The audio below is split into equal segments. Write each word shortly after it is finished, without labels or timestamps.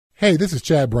Hey, this is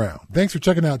Chad Brown. Thanks for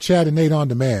checking out Chad and Nate On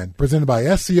Demand, presented by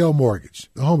SCL Mortgage,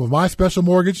 the home of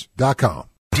myspecialmortgage.com.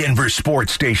 Denver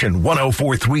Sports Station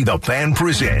 104.3 The Fan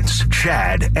presents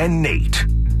Chad and Nate.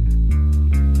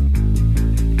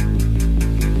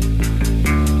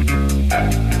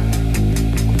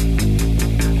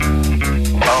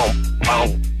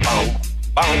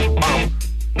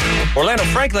 Orlando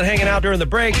Franklin hanging out during the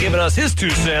break, giving us his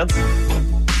 2 cents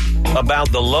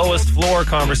about the lowest floor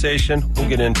conversation. We'll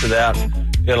get into that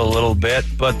in a little bit.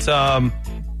 But some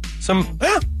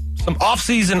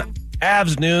off-season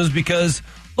Avs news because,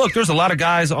 look, there's a lot of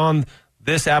guys on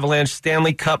this Avalanche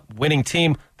Stanley Cup winning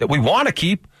team that we want to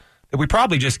keep that we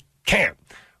probably just can't.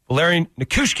 Valeri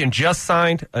Nichushkin just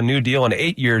signed a new deal, an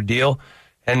 8-year deal.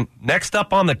 And next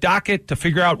up on the docket to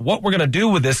figure out what we're going to do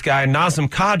with this guy, Nazem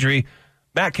Kadri.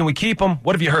 Matt, can we keep him?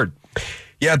 What have you heard?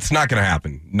 Yeah, it's not going to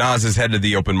happen. Nas is headed to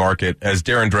the open market. As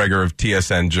Darren Dreger of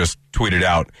TSN just tweeted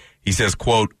out, he says,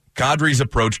 quote, Kadri's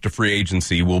approach to free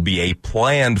agency will be a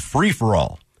planned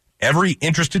free-for-all. Every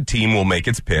interested team will make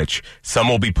its pitch. Some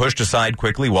will be pushed aside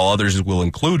quickly, while others will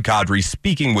include Kadri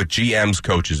speaking with GMs,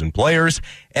 coaches, and players.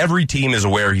 Every team is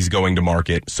aware he's going to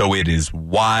market, so it is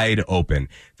wide open.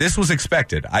 This was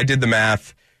expected. I did the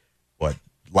math,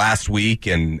 last week,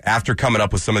 and after coming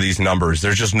up with some of these numbers,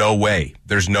 there's just no way.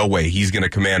 There's no way he's going to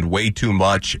command way too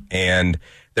much, and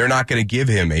they're not going to give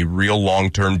him a real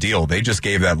long-term deal. They just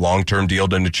gave that long-term deal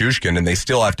to Nichushkin, and they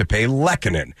still have to pay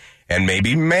Lehkonen and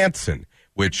maybe Manson,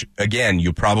 which, again,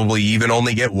 you probably even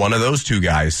only get one of those two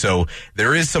guys. So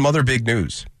there is some other big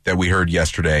news that we heard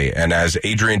yesterday, and as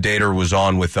Adrian Dater was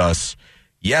on with us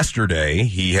yesterday,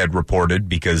 he had reported,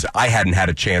 because I hadn't had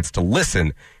a chance to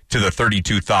listen to the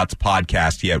 32 Thoughts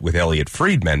podcast yet with Elliot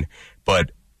Friedman,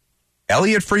 but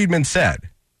Elliot Friedman said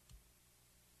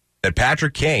that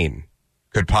Patrick Kane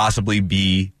could possibly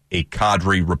be a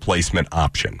Kadri replacement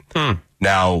option.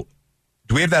 Now,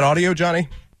 do we have that audio, Johnny?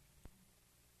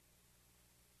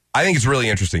 I think it's really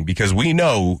interesting because we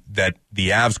know that the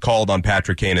Avs called on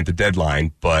Patrick Kane at the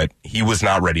deadline, but he was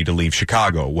not ready to leave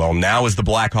Chicago. Well, now as the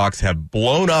Blackhawks have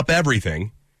blown up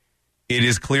everything, it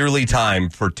is clearly time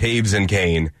for Taves and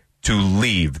Kane to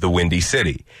leave the Windy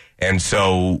City. And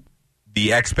so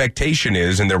the expectation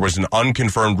is, and there was an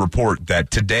unconfirmed report that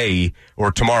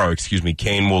tomorrow,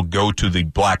 Kane will go to the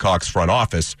Blackhawks front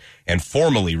office and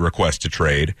formally request a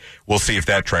trade. We'll see if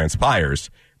that transpires.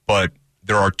 But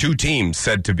there are 2 teams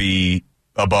said to be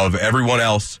above everyone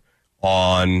else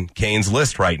on Kane's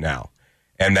list right now,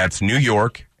 and that's New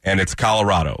York and it's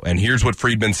Colorado. And here's what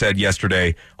Friedman said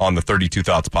yesterday on the 32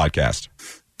 Thoughts podcast.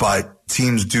 But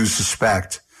teams do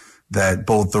suspect that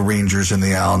both the Rangers and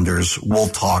the Islanders will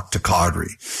talk to Kadri.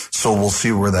 So we'll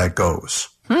see where that goes.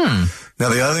 Now,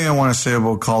 the other thing I want to say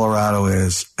about Colorado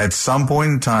is at some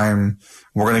point in time,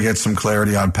 we're going to get some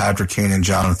clarity on Patrick Kane and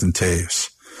Jonathan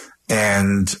Taves.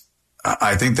 And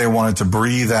I think they wanted to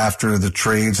breathe after the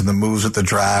trades and the moves at the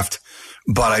draft.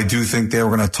 But I do think they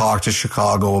were going to talk to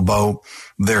Chicago about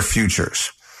their futures.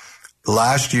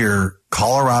 Last year,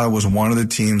 Colorado was one of the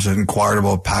teams that inquired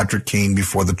about Patrick Kane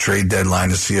before the trade deadline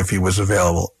to see if he was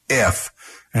available. If,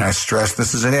 and I stress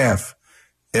this is an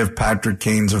if Patrick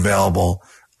Kane's available,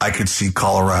 I could see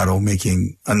Colorado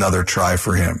making another try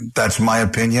for him. That's my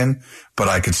opinion, but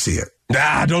I could see it.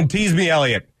 Don't tease me,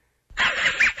 Elliot.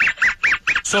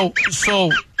 So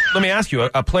let me ask you,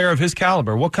 a player of his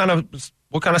caliber, what kind of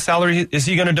salary is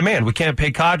he going to demand? We can't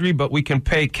pay Kadri, but we can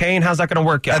pay Kane. How's that going to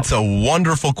work out? That's a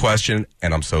wonderful question,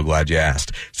 and I'm so glad you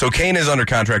asked. So Kane is under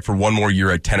contract for one more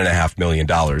year at $10.5 million,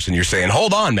 and you're saying,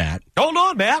 hold on, Matt.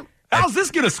 How's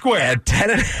this going to square? At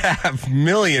 $10.5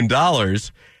 million,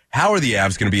 how are the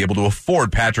Avs going to be able to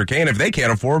afford Patrick Kane if they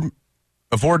can't afford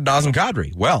Nazem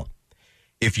Kadri? Well,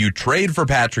 if you trade for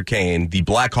Patrick Kane, the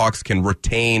Blackhawks can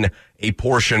retain a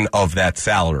portion of that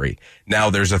salary.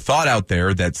 Now, there's a thought out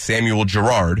there that Samuel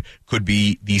Girard could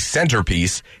be the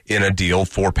centerpiece in a deal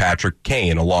for Patrick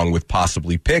Kane, along with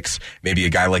possibly picks, maybe a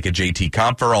guy like a JT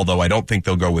Compher, although I don't think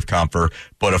they'll go with Compher,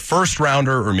 but a first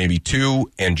rounder or maybe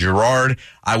 2 and Girard,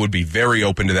 I would be very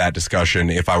open to that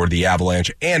discussion if I were the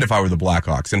Avalanche and if I were the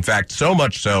Blackhawks. In fact, so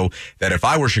much so that if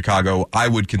I were Chicago, I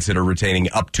would consider retaining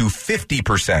up to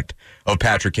 50% of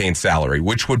Patrick Kane's salary,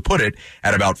 which would put it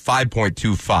at about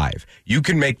 5.25. You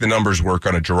can make the numbers work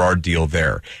on a Girard deal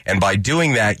there. And by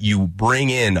doing that, you bring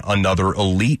in another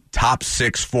elite top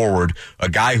 6 forward, a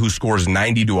guy who scores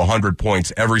 90 to 100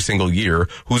 points every single year,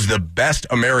 who's the best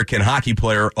American hockey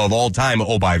player of all time,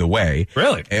 oh, by the way.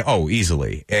 Really? Oh,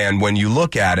 easily. And when you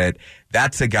look at it,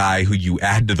 That's a guy who you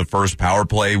add to the first power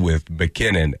play with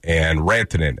McKinnon and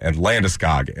Rantanen and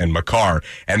Landeskog and Makar,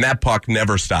 and that puck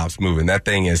never stops moving. That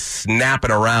thing is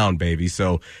snapping around, baby.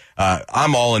 So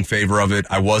I'm all in favor of it.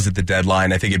 I was at the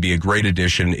deadline. I think it'd be a great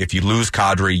addition. If you lose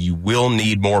Kadri, you will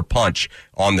need more punch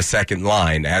on the second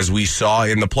line, as we saw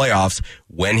in the playoffs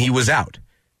when he was out.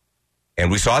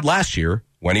 And we saw it last year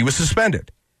when he was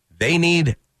suspended. They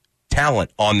need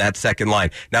talent on that second line.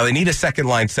 Now, they need a second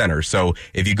line center. So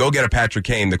if you go get a Patrick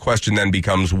Kane, the question then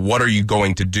becomes, what are you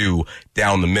going to do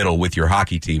down the middle with your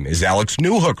hockey team? Is Alex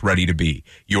Newhook ready to be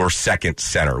your second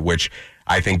center, which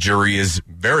I think jury is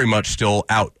very much still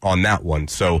out on that one.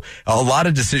 So a lot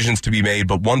of decisions to be made,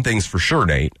 but one thing's for sure,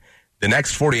 Nate, the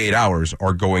next 48 hours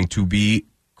are going to be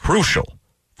crucial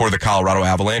for the Colorado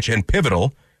Avalanche and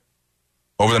pivotal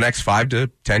over the next 5 to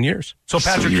 10 years. So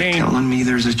Patrick Kane, telling me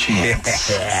there's a chance.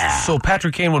 So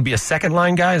Patrick Kane would be a second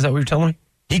line guy? Is that what you're telling me?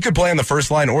 He could play on the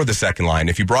first line or the second line.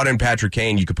 If you brought in Patrick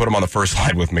Kane, you could put him on the first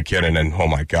line with McKinnon, and oh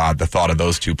my God, the thought of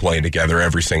those two playing together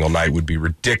every single night would be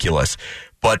ridiculous.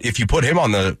 But if you put him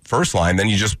on the first line, then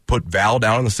you just put Val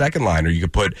down on the second line, or you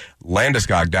could put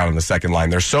Landeskog down on the second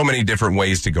line. There's so many different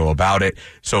ways to go about it.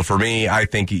 So for me, I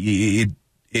think it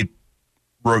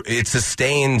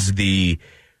sustains the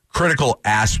critical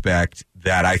aspect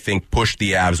that I think pushed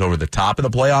the Avs over the top of the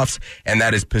playoffs, and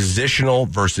that is positional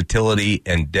versatility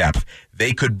and depth.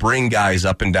 They could bring guys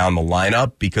up and down the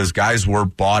lineup because guys were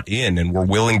bought in and were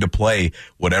willing to play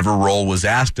whatever role was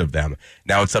asked of them.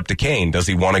 Now it's up to Kane. Does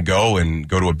he want to go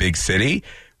to a big city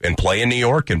and play in New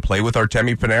York and play with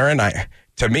Artemi Panarin?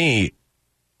 To me,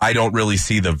 I don't really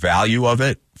see the value of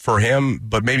it for him,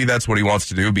 but maybe that's what he wants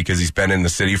to do because he's been in the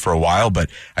city for a while. But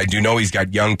I do know he's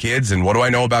got young kids, and what do I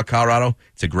know about Colorado?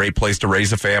 It's a great place to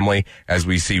raise a family, as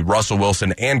we see Russell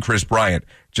Wilson and Chris Bryant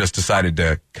just decided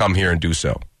to come here and do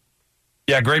so.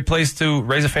 Yeah, great place to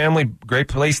raise a family, great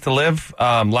place to live.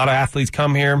 A lot of athletes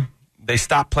come here, they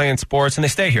stop playing sports, and they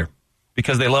stay here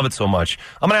because they love it so much.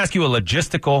 I'm going to ask you a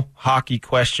logistical hockey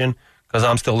question because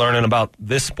I'm still learning about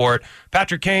this sport.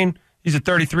 Patrick Kane, he's a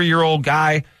 33-year-old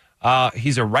guy.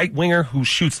 He's a right winger who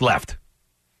shoots left.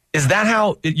 Is that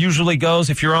how it usually goes?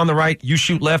 If you're on the right, you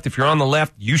shoot left. If you're on the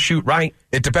left, you shoot right.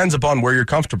 It depends upon where you're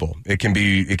comfortable. It can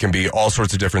be all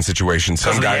sorts of different situations.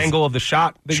 Some guys, the angle of the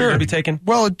shot that you're going to be taking.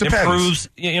 Well, it depends. Improves,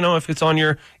 if it's on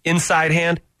your inside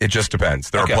hand. It just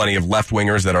depends. There are plenty of left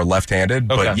wingers that are left-handed,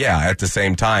 but yeah, at the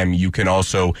same time, you can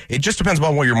also. It just depends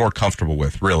upon what you're more comfortable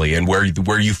with, really, and where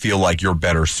you feel like you're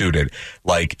better suited.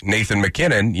 Like Nathan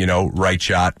McKinnon, right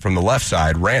shot from the left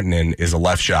side. Rantanen is a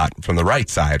left shot from the right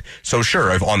side. So sure,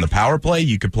 if on the power play,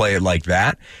 you could play it like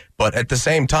that. But at the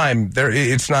same time,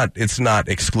 it's not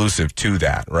exclusive to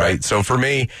that, right? So for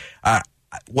me,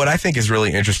 what I think is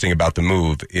really interesting about the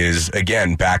move is,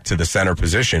 again, back to the center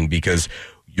position, because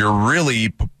you're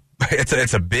really,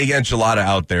 it's a big enchilada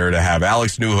out there to have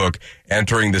Alex Newhook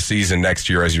entering the season next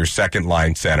year as your second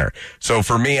line center. So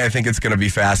for me, I think it's going to be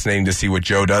fascinating to see what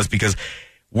Joe does, because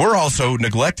we're also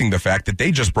neglecting the fact that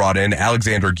they just brought in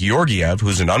Alexander Georgiev,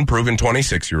 who's an unproven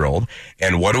 26-year-old.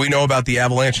 And what do we know about the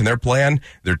Avalanche and their plan?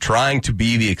 They're trying to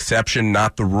be the exception,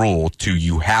 not the rule, to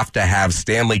you have to have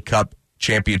Stanley Cup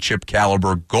championship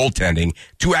caliber goaltending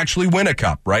to actually win a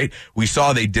cup, right? We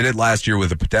saw they did it last year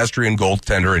with a pedestrian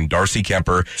goaltender in Darcy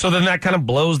Kemper. So then that kind of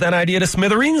blows that idea to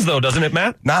smithereens, though, doesn't it,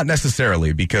 Matt? Not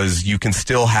necessarily, because you can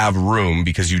still have room,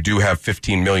 because you do have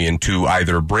 $15 million to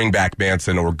either bring back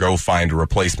Manson or go find a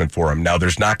replacement for him. Now,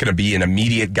 there's not going to be an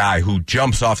immediate guy who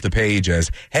jumps off the page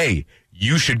as, hey,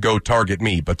 you should go target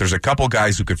me. But there's a couple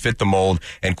guys who could fit the mold,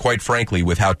 and quite frankly,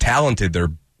 with how talented their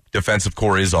defensive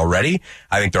core is already,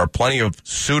 I think there are plenty of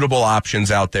suitable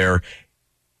options out there.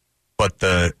 But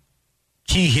the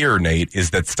key here, Nate, is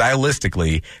that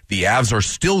stylistically, the Avs are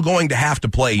still going to have to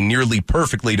play nearly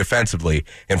perfectly defensively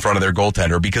in front of their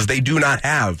goaltender, because they do not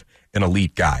have an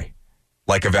elite guy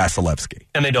like a Vasilevsky.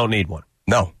 And they don't need one.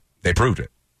 No, they proved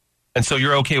it. And so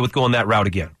you're okay with going that route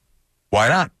again? Why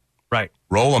not? Right.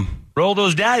 Roll them. Roll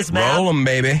those dice, man. Roll them,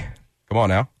 baby. Come on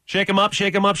now. Shake them up,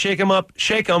 shake them up, shake them up,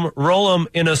 shake them, roll them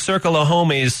in a circle of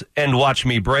homies, and watch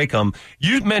me break them.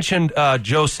 You mentioned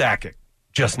Joe Sakic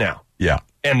just now. Yeah.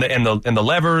 And the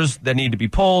levers that need to be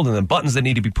pulled and the buttons that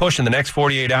need to be pushed in the next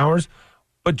 48 hours.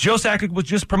 But Joe Sakic was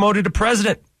just promoted to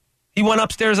president. He went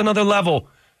upstairs another level,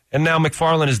 and now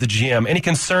McFarland is the GM. Any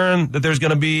concern that there's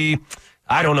going to be,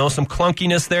 I don't know, some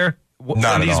clunkiness there?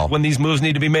 Not at all. When these moves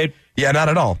need to be made? Yeah, not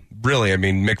at all. Really, I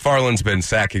mean, McFarland's been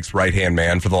Sakic's right-hand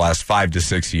man for the last 5 to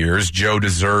 6 years. Joe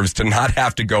deserves to not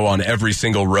have to go on every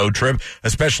single road trip,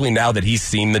 especially now that he's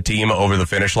seen the team over the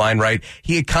finish line, right?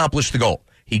 He accomplished the goal.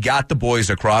 He got the boys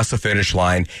across the finish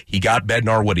line. He got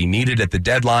Bednar what he needed at the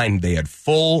deadline. They had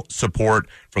full support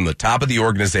from the top of the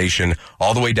organization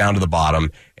all the way down to the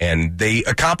bottom, and they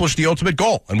accomplished the ultimate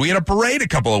goal. And we had a parade a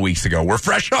couple of weeks ago. We're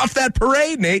fresh off that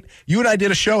parade, Nate. You and I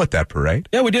did a show at that parade.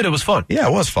 Yeah, we did. It was fun. Yeah,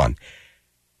 it was fun.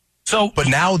 But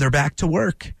now they're back to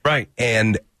work. Right.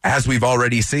 And as we've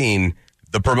already seen,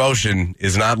 the promotion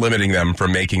is not limiting them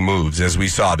from making moves. As we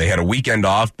saw, they had a weekend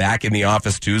off, back in the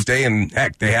office Tuesday, and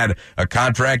heck, they had a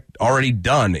contract already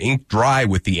done, ink dry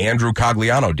with the Andrew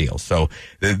Cogliano deal. So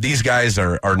these guys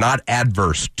are not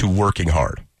adverse to working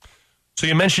hard. So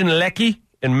you mentioned Leckie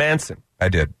and Manson. I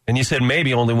did. And you said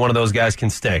maybe only one of those guys can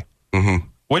stay. Mm-hmm.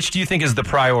 Which do you think is the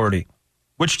priority?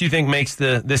 Which do you think makes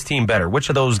this team better? Which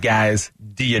of those guys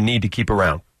do you need to keep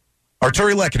around?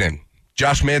 Artturi Lehkonen.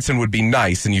 Josh Manson would be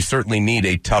nice, and you certainly need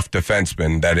a tough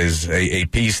defenseman. That is a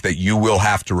piece that you will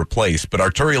have to replace. But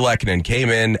Artturi Lehkonen came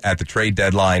in at the trade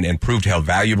deadline and proved how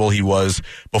valuable he was.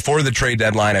 Before the trade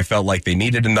deadline, I felt like they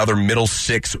needed another middle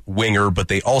six winger, but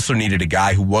they also needed a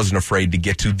guy who wasn't afraid to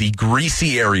get to the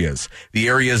greasy areas, the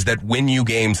areas that win you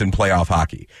games in playoff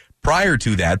hockey. Prior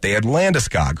to that, they had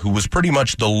Landeskog, who was pretty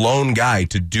much the lone guy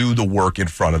to do the work in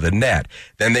front of the net.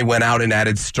 Then they went out and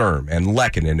added Sturm and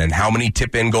Lehkonen. And how many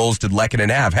tip-in goals did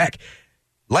Lehkonen have? Heck,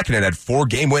 Lehkonen had 4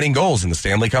 game-winning goals in the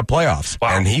Stanley Cup playoffs.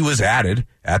 Wow. And he was added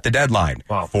at the deadline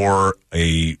for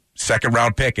a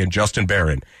second-round pick in Justin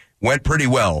Barron. Went pretty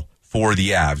well for the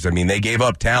Avs. I mean, they gave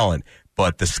up talent,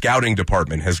 but the scouting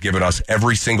department has given us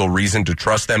every single reason to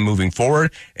trust them moving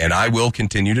forward, and I will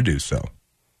continue to do so.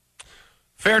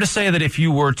 Fair to say that if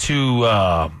you were to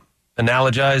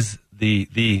analogize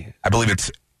the I believe it's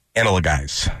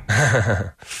analogize.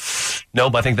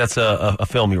 Nope, I think that's a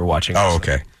film you were watching. Oh,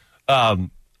 okay.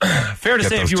 Fair to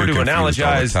say if you were to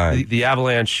analogize the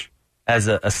Avalanche as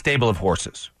a stable of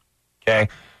horses, okay?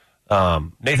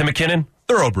 Nathan MacKinnon.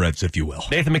 Thoroughbreds, if you will.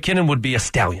 Nathan MacKinnon would be a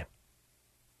stallion,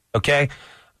 okay?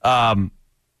 Seabiscuit.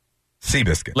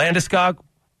 Landeskog,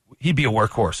 he'd be a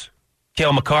workhorse.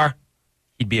 Cale Makar,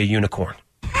 he'd be a unicorn.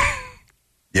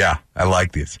 Yeah, I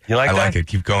like these. You like I that? like it.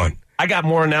 Keep going. I got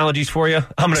more analogies for you.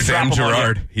 I'm going to drop them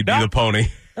Gerard, on you. he'd be the pony.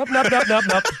 Nope. We're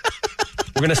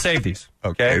going to save these.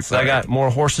 Okay. So I sorry. got more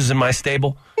horses in my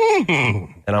stable,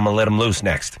 and I'm going to let them loose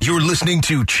next. You're listening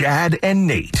to Chad and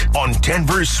Nate on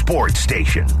Denver's Sports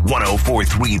Station,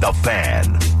 104.3 The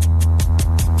Fan.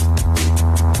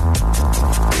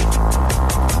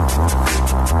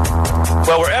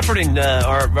 Well, we're efforting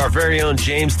our very own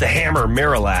James the Hammer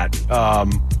Marilat.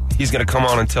 He's going to come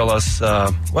on and tell us,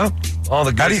 all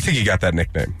the good. How do you think you got that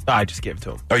nickname? I just gave it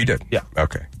to him. Oh, you did? Yeah.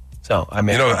 Okay. So, I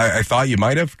mean, I thought you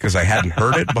might have because I hadn't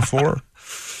heard it before.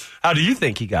 How do you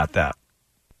think he got that?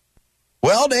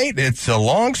 Well, Nate, it's a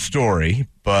long story,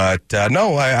 but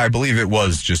no, I believe it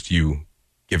was just you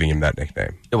giving him that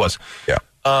nickname. It was. Yeah.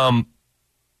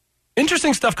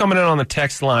 Interesting stuff coming in on the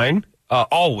text line.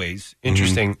 Always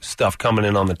interesting stuff coming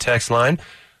in on the text line.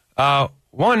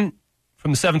 One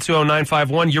from the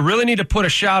 720-951, you really need to put a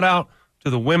shout out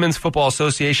to the Women's Football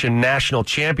Association National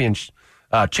Champions,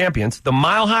 the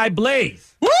Mile High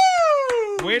Blaze. Woo!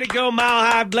 Way to go,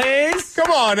 Mile High Blaze.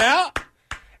 Come on now.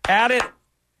 Add it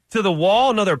to the wall,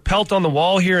 another pelt on the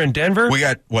wall here in Denver. We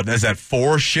got, what is that,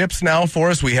 4 ships now for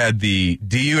us? We had the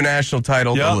DU national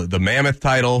title, the Mammoth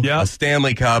title, a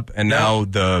Stanley Cup, and now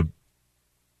and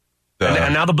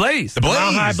now the Blaze. The Blaze.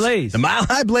 Mile High Blaze. The Mile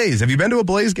High Blaze. Have you been to a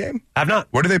Blaze game? I've not.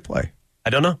 Where do they play? I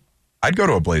don't know. I'd go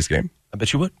to a Blaze game. I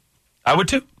bet you would. I would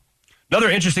too. Another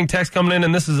interesting text coming in,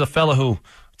 and this is a fella who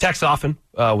texts often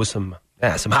with some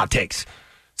hot takes.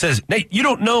 Says, Nate, you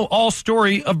don't know all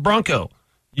story of Bronco.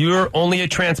 You're only a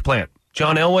transplant.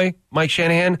 John Elway, Mike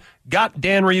Shanahan, got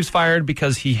Dan Reeves fired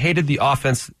because he hated the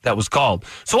offense that was called.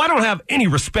 So I don't have any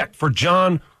respect for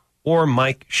John or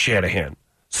Mike Shanahan.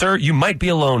 Sir, you might be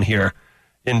alone here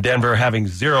in Denver, having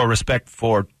zero respect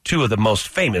for 2 of the most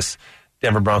famous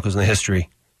Denver Broncos in the history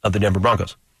of the Denver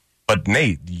Broncos. But,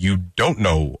 Nate, you don't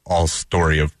know all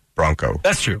story of Bronco.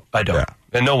 That's true. I don't. Yeah.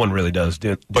 And no one really does.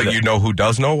 But that. You know who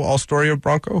does know all story of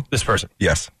Bronco? This person.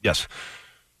 Yes. Yes.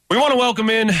 We want to welcome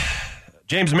in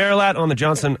James Marilat on the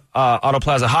Johnson Auto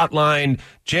Plaza hotline.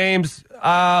 James,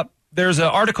 there's an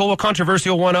article, a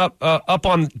controversial one up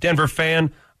on Denver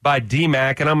Fan by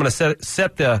DMAC, and I'm going to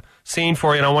set the scene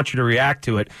for you, and I want you to react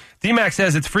to it. DMAC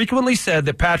says it's frequently said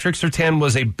that Patrick Surtain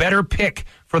was a better pick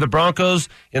for the Broncos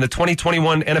in the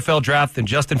 2021 NFL draft than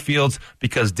Justin Fields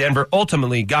because Denver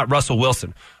ultimately got Russell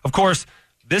Wilson. Of course,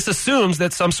 this assumes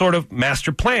that some sort of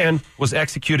master plan was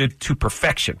executed to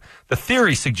perfection. The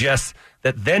theory suggests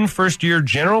that then first-year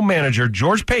general manager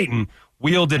George Payton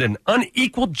wielded an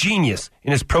unequaled genius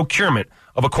in his procurement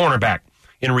of a cornerback.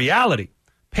 In reality,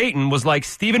 Peyton was like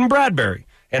Stephen Bradbury,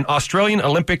 an Australian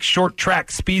Olympic short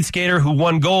track speed skater who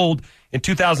won gold in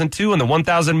 2002 in the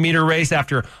 1,000-meter race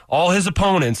after all his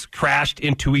opponents crashed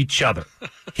into each other.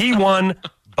 He won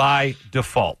by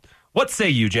default. What say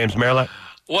you, James Merlett?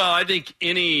 Well, I think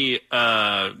any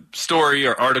story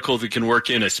or article that can work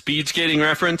in a speed skating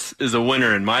reference is a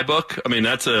winner in my book. I mean,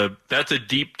 that's a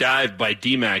deep dive by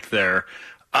DMAC there.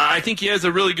 I think he has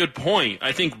a really good point.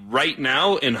 I think right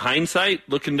now, in hindsight,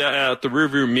 looking at the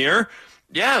rearview mirror,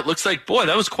 yeah, it looks like, boy,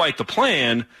 that was quite the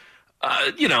plan.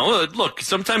 Look,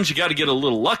 sometimes you got to get a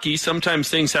little lucky. Sometimes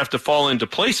things have to fall into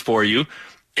place for you.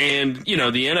 And, the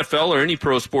NFL or any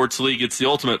pro sports league, it's the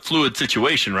ultimate fluid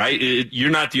situation, right?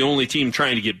 You're not the only team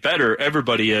trying to get better.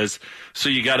 Everybody is. So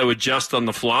you got to adjust on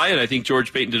the fly. And I think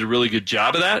George Payton did a really good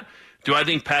job of that. Do I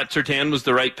think Pat Surtain was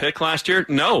the right pick last year?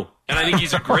 No. And I think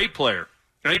he's a great player.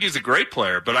 I think he's a great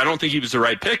player, but I don't think he was the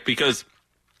right pick because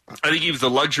I think he was a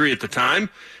luxury at the time.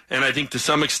 And I think to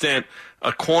some extent,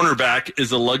 a cornerback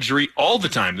is a luxury all the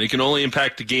time. They can only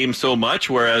impact the game so much,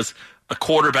 whereas a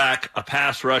quarterback, a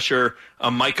pass rusher,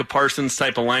 a Micah Parsons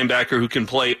type of linebacker who can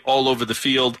play all over the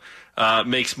field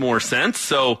makes more sense.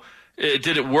 So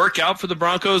did it work out for the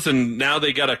Broncos and now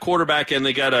they got a quarterback and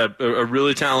they got a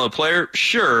really talented player?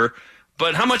 Sure.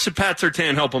 But how much did Pat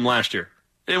Surtain help them last year?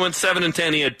 They went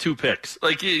 7-10. He had 2 picks.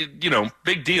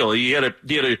 Big deal. He had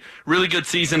a really good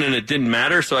season and it didn't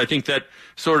matter. So I think that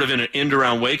sort of in an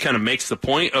end-around way kind of makes the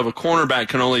point of a cornerback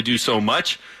can only do so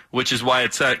much, which is why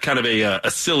it's kind of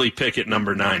a silly pick at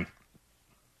number 9.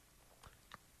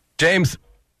 James,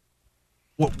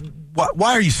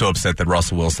 why are you so upset that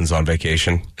Russell Wilson's on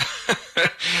vacation?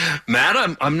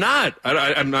 Matt, I'm not.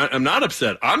 I'm not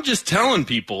upset. I'm just telling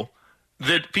people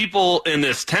that people in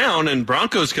this town in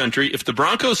Broncos country, if the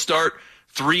Broncos start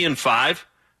 3-5,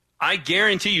 I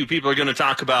guarantee you people are going to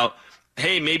talk about,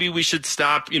 hey, maybe we should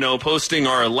stop, posting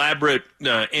our elaborate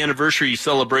anniversary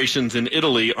celebrations in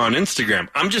Italy on Instagram.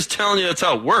 I'm just telling you that's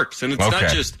how it works. And it's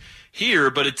not just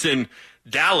here, but it's in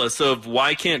Dallas of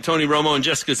why can't Tony Romo and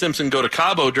Jessica Simpson go to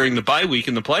Cabo during the bye week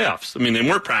in the playoffs? I mean, they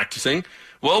weren't practicing.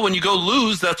 Well, when you go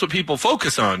lose, that's what people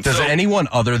focus on. Does anyone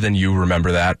other than you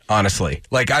remember that, honestly?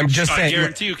 I'm just saying. I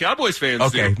guarantee you Cowboys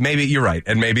fans do. Okay, maybe you're right,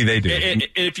 and maybe they do. And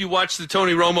if you watch the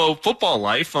Tony Romo Football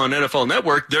Life on NFL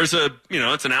Network, there's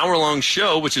it's an hour-long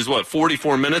show, which is,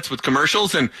 44 minutes with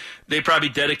commercials, and they probably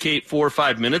dedicate 4 or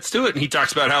 5 minutes to it, and he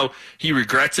talks about how he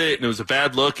regrets it, and it was a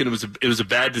bad look, and it was a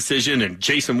bad decision, and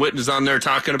Jason Witten is on there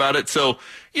talking about it. So,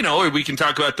 or we can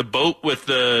talk about the boat with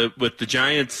the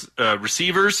Giants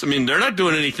receivers. I mean, they're not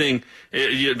doing anything.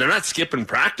 They're not skipping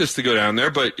practice to go down there,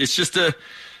 but it's just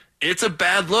it's a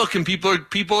bad look, and people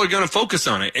are going to focus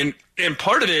on it. And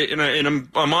part of it, and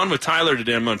I'm on with Tyler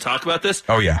today. I'm going to talk about this.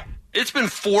 Oh yeah, it's been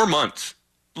 4 months,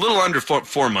 a little under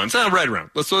 4 months, right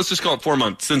around. Let's just call it 4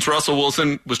 months since Russell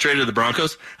Wilson was traded to the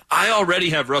Broncos. I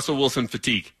already have Russell Wilson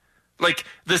fatigue.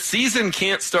 The season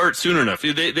can't start soon enough.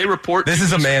 They report. This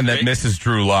is a man that misses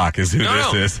Drew Lock. Is who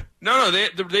this is? No.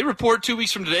 They report 2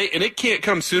 weeks from today, and it can't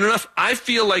come soon enough. I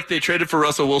feel like they traded for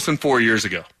Russell Wilson 4 years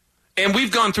ago. And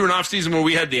we've gone through an offseason where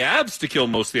we had the abs to kill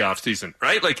most of the offseason,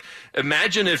 right?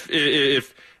 Imagine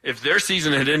if their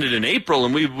season had ended in April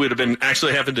and we would have been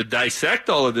actually having to dissect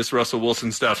all of this Russell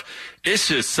Wilson stuff. It's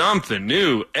just something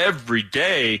new every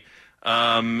day.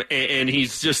 And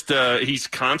he's just he's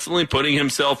constantly putting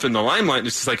himself in the limelight. And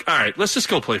it's just all right, let's just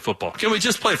go play football. Can we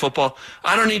just play football?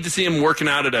 I don't need to see him working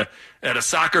out at a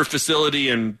soccer facility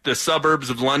in the suburbs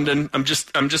of London. I'm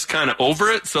just kind of over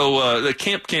it. So the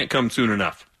camp can't come soon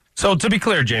enough. So to be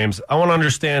clear, James, I want to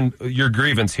understand your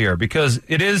grievance here because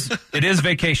it is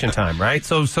vacation time, right?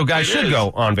 So guys should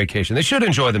go on vacation. They should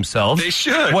enjoy themselves. They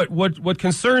should. What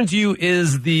concerns you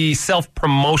is the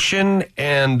self-promotion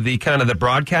and the kind of the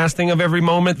broadcasting of every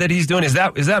moment that he's doing. Is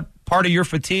that part of your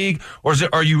fatigue, or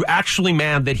are you actually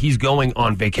mad that he's going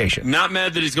on vacation? Not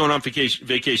mad that he's going on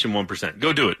vacation 1%.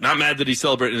 Go do it. Not mad that he's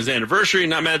celebrating his anniversary.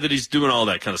 Not mad that he's doing all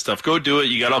that kind of stuff. Go do it.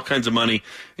 You got all kinds of money.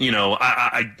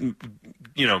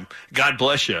 God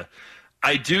bless you.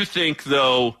 I do think,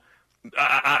 though,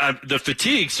 the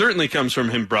fatigue certainly comes from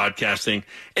him broadcasting.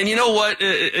 And you know what,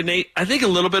 Nate? I think a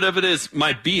little bit of it is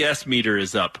my BS meter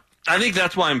is up. I think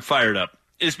that's why I'm fired up,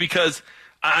 is because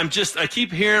I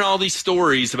keep hearing all these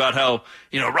stories about how,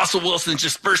 Russell Wilson's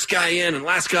just first guy in and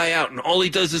last guy out, and all he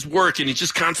does is work, and he's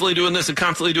just constantly doing this and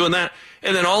constantly doing that.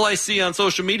 And then all I see on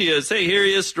social media is, hey, here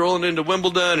he is strolling into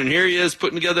Wimbledon, and here he is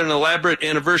putting together an elaborate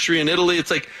anniversary in Italy.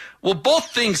 It's well,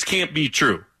 both things can't be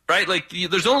true, right?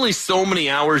 There's only so many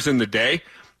hours in the day.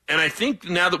 And I think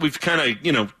now that we've kind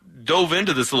of, dove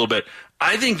into this a little bit,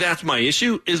 I think that's my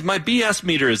issue, is my BS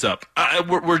meter is up.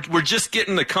 We're just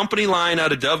getting the company line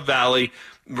out of Dove Valley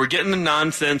we're getting the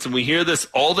nonsense, and we hear this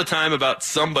all the time about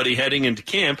somebody heading into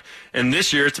camp, and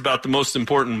this year it's about the most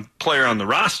important player on the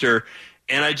roster.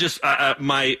 And I just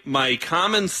my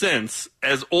common sense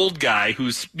as old guy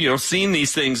who's seen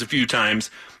these things a few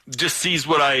times just sees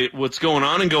what's going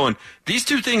on and going, these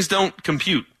two things don't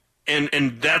compute.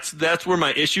 And that's where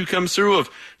my issue comes through of,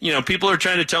 people are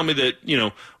trying to tell me that,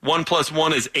 1 +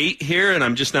 1 is 8 here, and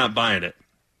I'm just not buying it.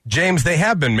 James, they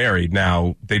have been married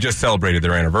now. They just celebrated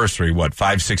their anniversary.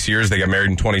 5-6 years? They got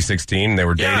married in 2016. They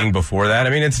were dating before that.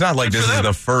 I mean, it's not like this is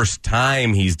the first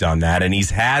time he's done that, and he's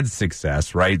had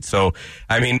success, right? So,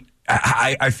 I mean,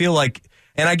 I feel like,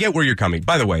 and I get where you're coming.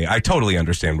 By the way, I totally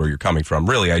understand where you're coming from.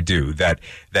 Really, I do. That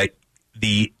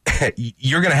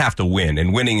you're going to have to win,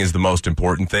 and winning is the most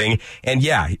important thing. And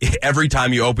yeah, every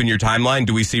time you open your timeline,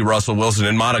 do we see Russell Wilson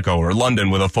in Monaco or London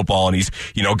with a football, and he's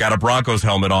got a Broncos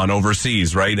helmet on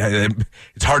overseas, right?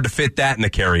 It's hard to fit that in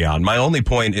the carry-on. My only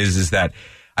point is that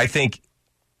I think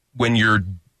when you're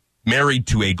married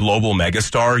to a global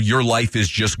megastar, your life is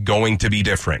just going to be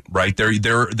different, right?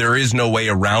 There is no way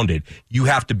around it. You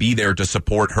have to be there to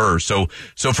support her. So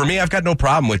for me, I've got no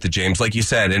problem with it, James, like you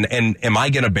said. And am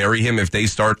I going to bury him if they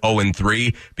start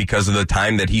 0-3 because of the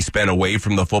time that he spent away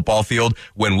from the football field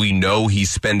when we know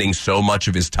he's spending so much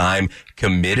of his time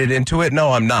committed into it?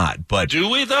 No, I'm not. But do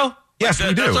we though? Yes, we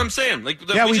do. That's what I'm saying. We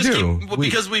do.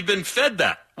 Because we've been fed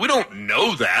that. We don't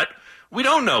know that. We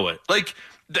don't know it.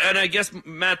 And I guess,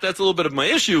 Matt, that's a little bit of my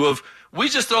issue of we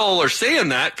just all are saying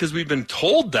that because we've been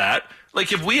told that.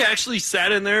 If we actually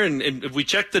sat in there and if we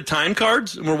checked the time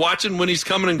cards and we're watching when he's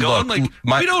coming and going,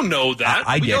 we don't know that.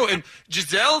 And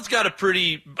Gisele's got a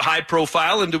pretty high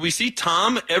profile. And do we see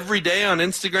Tom every day on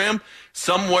Instagram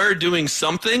somewhere doing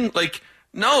something?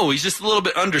 No, he's just a little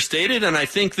bit understated. And I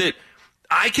think that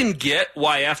I can get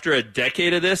why after a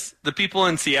decade of this, the people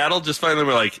in Seattle just finally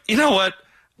were like, you know what?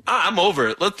 I'm over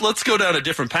it. Let's go down a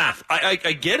different path. I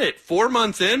get it. 4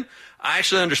 months in, I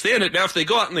actually understand it. Now, if they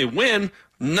go out and they win,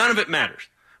 none of it matters.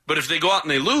 But if they go out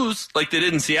and they lose, like they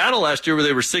did in Seattle last year where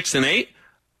they were 6-8,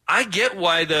 I get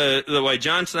why why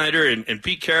John Snyder and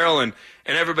Pete Carroll and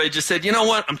everybody just said, you know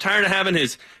what? I'm tired of having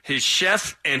his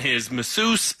chef and his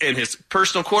masseuse and his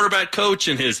personal quarterback coach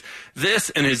and his this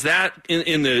and his that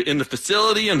in the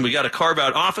facility, and we got to carve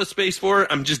out office space for it.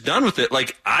 I'm just done with it.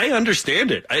 I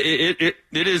understand it.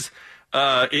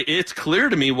 It's clear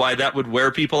to me why that would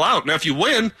wear people out. Now, if you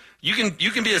win, you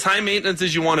can be as high maintenance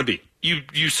as you want to be.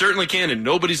 You certainly can, and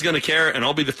nobody's going to care. And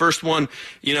I'll be the first one,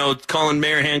 calling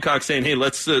Mayor Hancock saying, "Hey,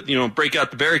 let's break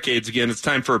out the barricades again. It's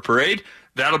time for a parade."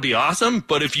 That'll be awesome.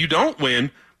 But if you don't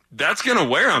win, that's going to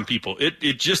wear on people.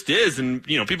 It just is, and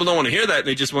people don't want to hear that.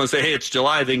 They just want to say, "Hey, it's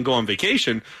July. They can go on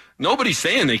vacation." Nobody's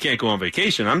saying they can't go on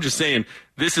vacation. I'm just saying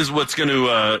this is what's going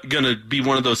to be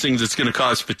one of those things that's going to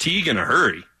cause fatigue in a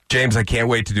hurry. James, I can't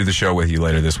wait to do the show with you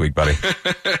later this week, buddy.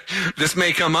 This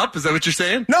may come up. Is that what you're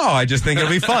saying? No, I just think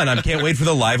it'll be fun. I can't wait for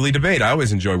the lively debate. I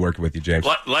always enjoy working with you, James.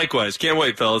 Likewise. Can't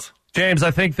wait, fellas. James,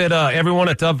 I think that everyone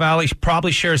at Dove Valley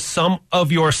probably shares some of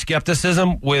your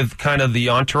skepticism with kind of the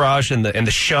entourage and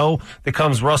the show that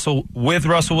comes with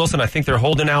Russell Wilson. I think they're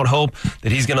holding out hope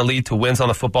that he's going to lead to wins on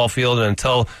the football field, and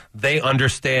until they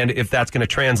understand if that's going to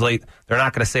translate, they're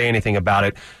not going to say anything about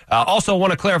it. Also,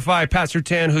 want to clarify, Pat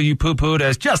Surtain, who you poo-pooed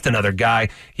as just another guy,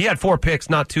 he had 4 picks,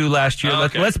 not 2 last year.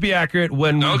 Okay. Let's be accurate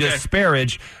when we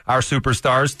disparage our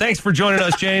superstars. Thanks for joining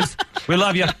us, James. We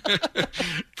love you.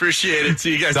 Appreciate it.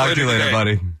 See you guys Talk to you later,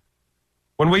 buddy.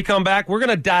 When we come back, we're going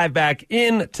to dive back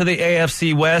into the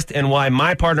AFC West and why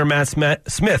my partner Matt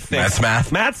Smith thinks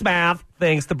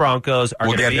the Broncos are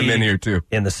going to be him in here too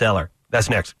in the cellar. That's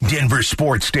next. Denver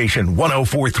Sports Station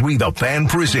 104.3 The Fan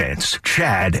presents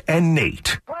Chad and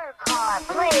Nate. Work hard,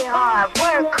 play hard,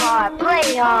 work hard,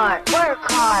 play hard, work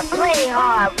hard, play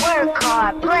hard, work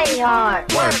hard, play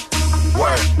hard.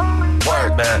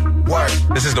 Work, Matt. Work.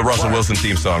 This is the Russell Wilson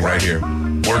theme song right here.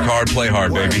 Work hard, play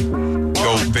hard, baby.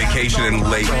 Go vacation in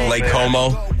Lake Como.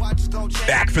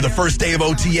 Back for the first day of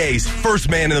OTAs. First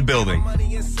man in the building.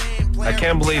 I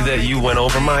can't believe that you went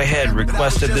over my head,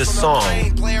 requested this song,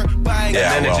 and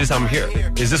then I'm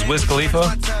here. Is this Wiz Khalifa?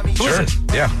 Who is it?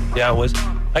 Yeah, Wiz.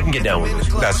 I can get down with Wiz.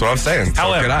 That's what I'm saying.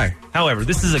 However,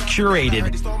 this is a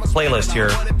curated playlist here,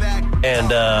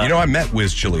 and I met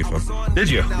Wiz Khalifa.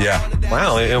 Did you? Yeah.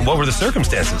 Wow. And what were the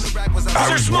circumstances? Was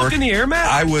there smoke in the air,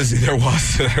 Matt? There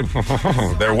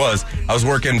was. I was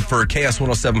working for KS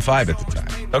 107.5 at the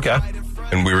time. Okay.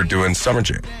 And we were doing Summer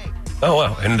Jam. Oh,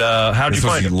 wow. And how'd you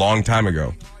find it? This was a long time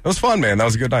ago. It was fun, man. That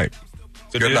was a good night.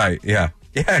 Good night. Yeah.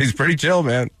 Yeah, he's pretty chill,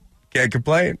 man. Can't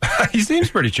complain. He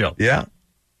seems pretty chill. Yeah.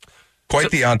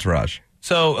 Quite the entourage.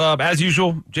 So, as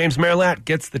usual, James Merlat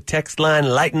gets the text line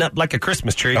lighting up like a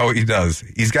Christmas tree. Oh, he does.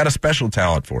 He's got a special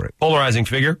talent for it. Polarizing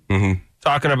figure. Mm-hmm.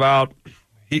 Talking about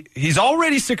he's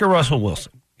already sick of Russell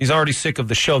Wilson. He's already sick of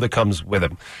the show that comes with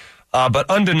him. But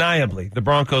undeniably, the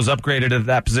Broncos upgraded at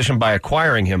that position by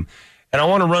acquiring him. And I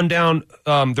want to run down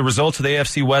the results of the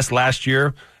AFC West last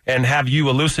year and have you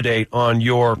elucidate on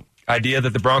your idea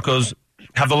that the Broncos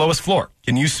have the lowest floor.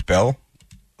 Can you spell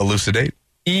elucidate?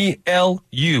 Elucidate.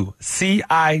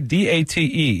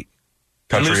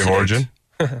 Country of origin?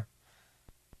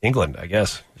 England, I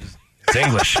guess. It's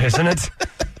English, isn't it?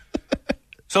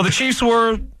 So the Chiefs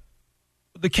were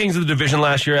the kings of the division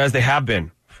last year, as they have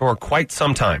been for quite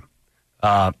some time.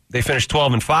 They finished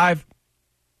 12-5.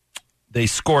 They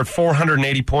scored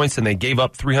 480 points, and they gave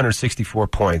up 364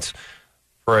 points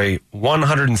for a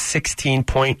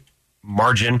 116-point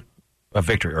margin of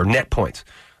victory, or net points.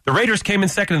 The Raiders came in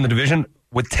second in the division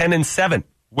with 10-7,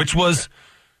 which was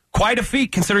quite a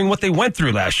feat considering what they went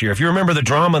through last year. If you remember the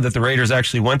drama that the Raiders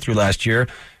actually went through last year,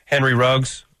 Henry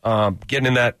Ruggs getting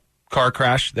in that car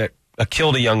crash that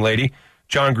killed a young lady,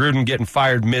 John Gruden getting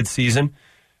fired mid-season,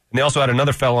 and they also had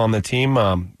another fellow on the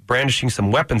team brandishing some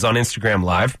weapons on Instagram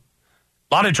Live.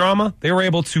 A lot of drama. They were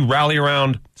able to rally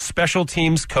around special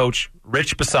teams coach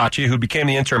Rich Bisaccia, who became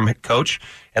the interim coach,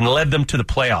 and led them to the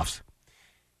playoffs.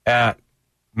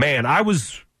 Man, I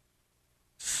was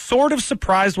sort of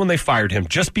surprised when they fired him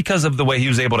just because of the way he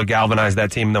was able to galvanize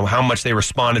that team, though how much they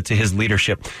responded to his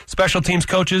leadership. Special teams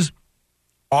coaches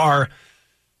are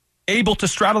able to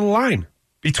straddle the line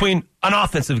between an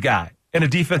offensive guy and a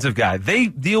defensive guy. They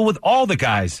deal with all the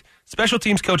guys. Special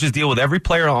teams coaches deal with every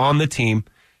player on the team,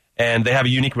 and they have a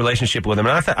unique relationship with them.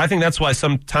 And I think that's why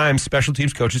sometimes special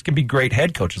teams coaches can be great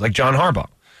head coaches, like John Harbaugh.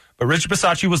 But Rich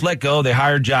Bisaccia was let go. They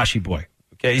hired Joshy Boy.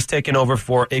 Okay, he's taken over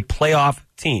for a playoff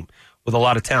team with a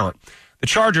lot of talent. The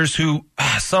Chargers, who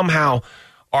somehow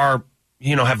are,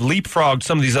 have leapfrogged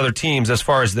some of these other teams as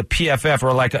far as the PFF,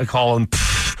 or like I call them,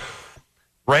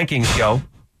 rankings go,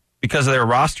 because of their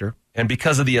roster and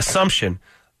because of the assumption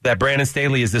that Brandon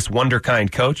Staley is this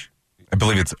wonderkind coach. I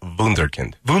believe it's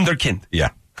Wunderkind. Wunderkind. Yeah.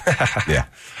 Yeah.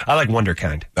 I like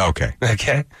wonderkind. Okay.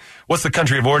 Okay. What's the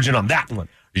country of origin on that one?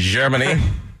 Germany.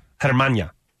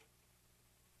 Germania.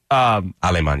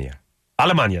 Alemania.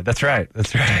 Alemania. That's right.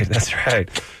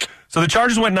 So the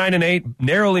Chargers went 9-8,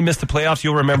 narrowly missed the playoffs.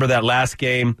 You'll remember that last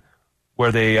game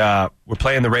where they were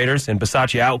playing the Raiders and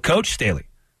Bisaccia out-coached Staley.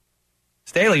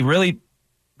 Staley really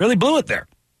blew it there.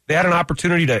 They had an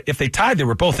opportunity to, if they tied, they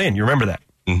were both in. You remember that?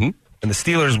 Mm-hmm. And the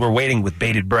Steelers were waiting with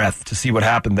bated breath to see what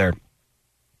happened there.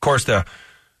 Of course, the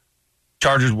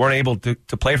Chargers weren't able to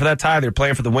play for that tie. They were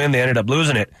playing for the win. They ended up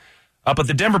losing it. But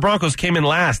the Denver Broncos came in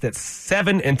last at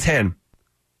 7-10.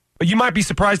 But you might be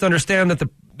surprised to understand that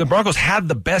the Broncos had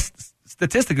the best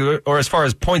statistic, or as far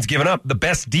as points given up, the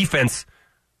best defense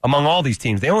among all these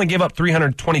teams. They only gave up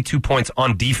 322 points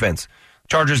on defense.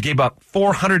 Chargers gave up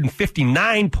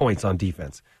 459 points on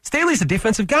defense. Staley's a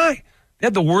defensive guy. They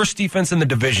had the worst defense in the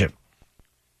division.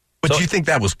 But do you think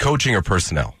that was coaching or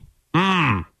personnel?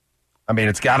 I mean,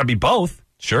 it's got to be both.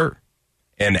 Sure.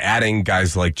 And adding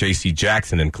guys like J.C.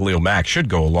 Jackson and Khalil Mack should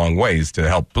go a long ways to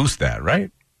help boost that,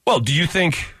 right? Well, do you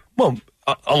think,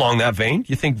 along that vein,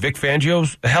 you think Vic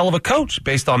Fangio's a hell of a coach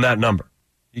based on that number?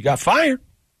 He got fired.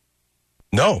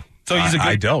 No. So he's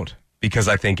I don't. Because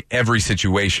I think every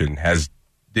situation is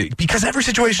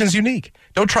unique.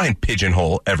 Don't try and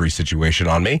pigeonhole every situation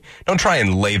on me. Don't try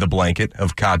and lay the blanket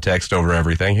of context over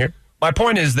everything here. My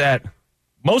point is that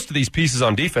most of these pieces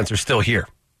on defense are still here.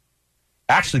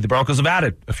 Actually, the Broncos have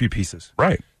added a few pieces.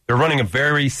 Right. They're running a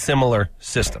very similar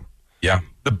system. Yeah.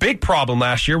 The big problem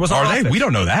last year was offense. We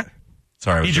don't know that.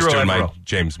 Sorry, I was just doing my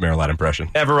James Merlat impression.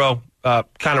 Evero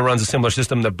kind of runs a similar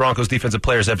system. The Broncos defensive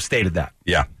players have stated that.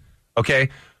 Yeah. Okay.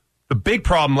 The big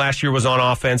problem last year was on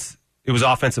offense. It was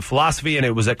offensive philosophy, and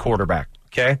it was at quarterback.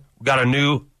 Okay. We got a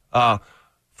new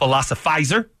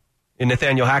philosophizer in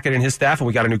Nathaniel Hackett and his staff, and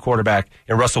we got a new quarterback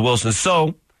in Russell Wilson.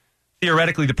 So,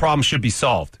 theoretically, the problem should be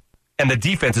solved. And the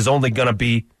defense is only going to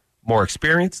be more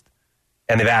experienced,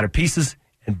 and they've added pieces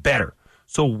and better.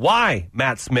 So why,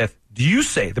 Matt Smith, do you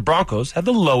say the Broncos have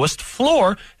the lowest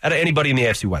floor out of anybody in the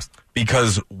AFC West?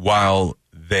 Because while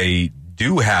they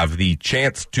do have the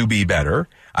chance to be better,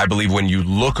 I believe when you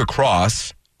look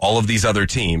across all of these other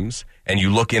teams and you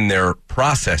look in their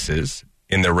processes,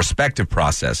 in their respective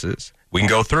processes, we can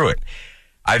go through it.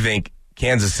 I think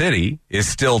Kansas City is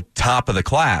still top of the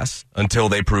class until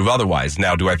they prove otherwise.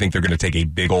 Now, do I think they're going to take a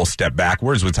big old step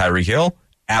backwards with Tyreek Hill?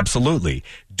 Absolutely.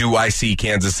 Do I see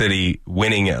Kansas City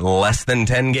winning less than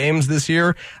 10 games this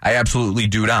year? I absolutely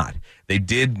do not. They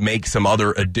did make some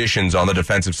other additions on the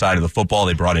defensive side of the football.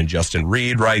 They brought in Justin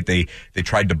Reed, right? They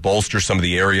tried to bolster some of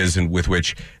the areas with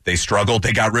which they struggled.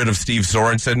 They got rid of Steve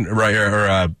Sorensen,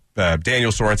 right?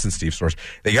 Daniel Sorensen, Steve Sorensen.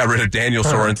 They got rid of Daniel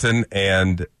Sorensen,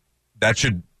 and that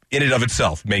should, in and of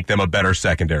itself, make them a better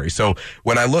secondary. So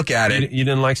when I look at it, you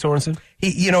didn't like Sorensen?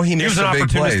 He missed some big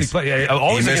plays. Yeah,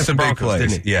 always he missed some big plays.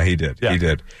 Didn't he? Yeah, he did. Yeah.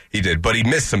 He did. But he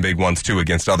missed some big ones too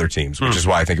against other teams, which is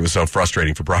why I think it was so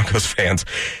frustrating for Broncos fans.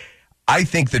 I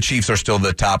think the Chiefs are still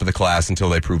the top of the class until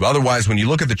they prove otherwise. When you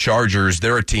look at the Chargers,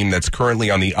 they're a team that's currently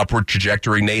on the upward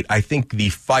trajectory, Nate. I think the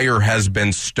fire has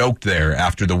been stoked there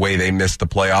after the way they missed the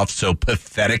playoffs so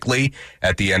pathetically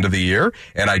at the end of the year.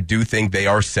 And I do think they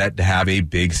are set to have a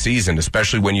big season,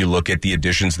 especially when you look at the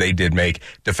additions they did make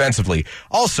defensively.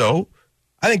 Also,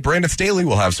 I think Brandon Staley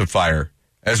will have some fire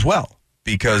as well,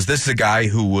 because this is a guy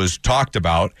who was talked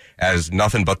about as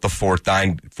nothing but the fourth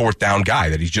down guy,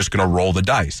 that he's just going to roll the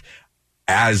dice.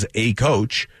 As a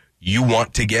coach, you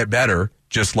want to get better,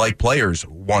 just like players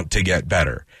want to get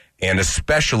better, and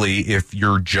especially if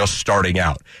you're just starting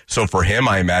out. So for him,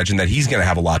 I imagine that he's going to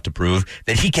have a lot to prove,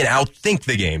 that he can outthink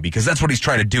the game, because that's what he's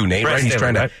trying to do, Nate, right? He's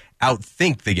trying to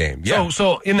outthink the game. Yeah.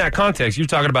 So in that context, you're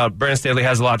talking about Brandon Staley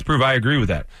has a lot to prove. I agree with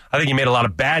that. I think he made a lot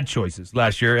of bad choices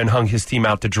last year and hung his team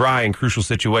out to dry in crucial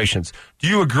situations. Do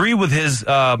you agree with his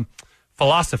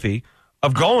philosophy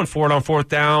of going for it on fourth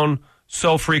down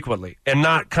so frequently and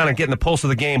not kind of getting the pulse of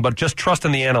the game, but just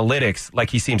trusting the analytics like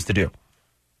he seems to do?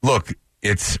 Look,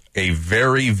 it's a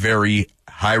very, very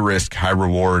high risk, high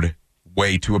reward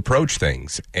way to approach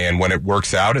things. And when it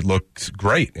works out, it looks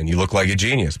great and you look like a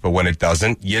genius. But when it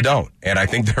doesn't, you don't. And I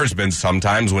think there's been some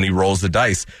times when he rolls the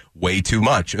dice way too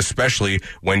much, especially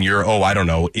when you're,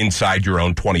 inside your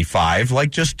own 25. Like,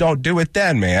 just don't do it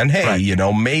then, man. Hey,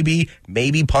 right.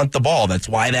 Maybe punt the ball. That's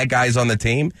why that guy's on the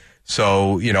team.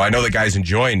 So, I know the guy's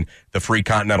enjoying the free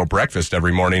continental breakfast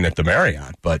every morning at the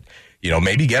Marriott, but,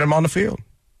 maybe get him on the field.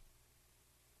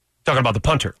 Talking about the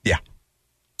punter. Yeah.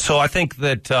 So I think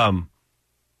that,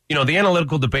 the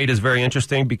analytical debate is very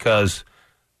interesting because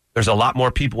there's a lot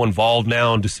more people involved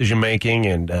now in decision-making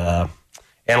and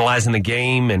analyzing the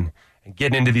game and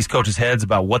getting into these coaches' heads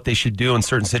about what they should do in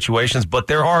certain situations. But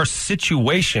there are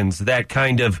situations that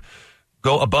kind of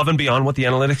go above and beyond what the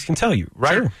analytics can tell you,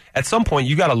 right? Sure. At some point,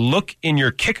 you got to look in your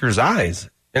kicker's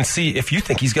eyes and see if you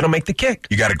think he's going to make the kick.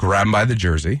 You got to grab him by the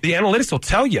jersey. The analytics will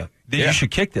tell you that you should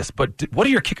kick this, but what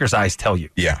do your kicker's eyes tell you?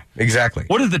 Yeah, exactly.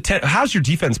 What is how's your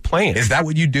defense playing? Is that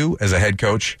what you do as a head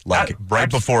coach? Like right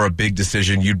before a big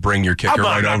decision, you'd bring your kicker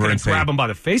right over and say, grab him by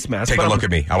the face mask. Take a look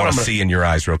at me. I want to see in your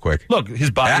eyes real quick. Look,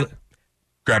 his body.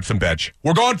 Grab some bench.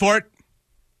 We're going for it.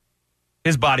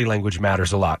 His body language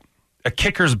matters a lot. A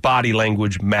kicker's body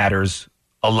language matters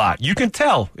a lot. You can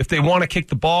tell if they want to kick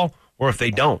the ball or if they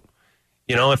don't.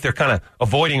 If they're kind of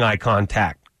avoiding eye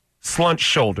contact, slunched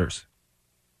shoulders,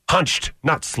 hunched,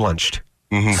 not slunched.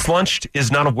 Mm-hmm. Slunched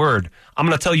is not a word. I'm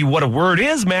going to tell you what a word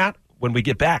is, Matt, when we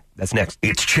get back. That's next.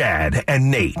 It's Chad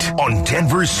and Nate on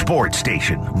Denver's Sports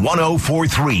Station,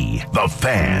 104.3 The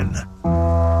Fan.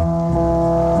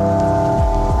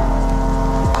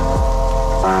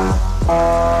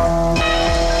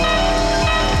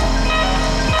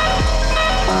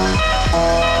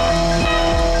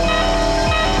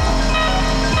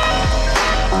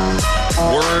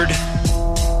 Word,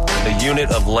 the unit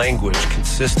of language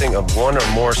consisting of one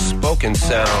or more spoken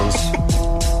sounds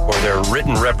or their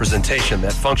written representation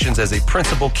that functions as a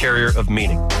principal carrier of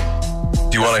meaning.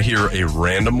 Do you want to hear a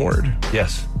random word?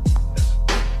 Yes.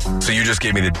 So you just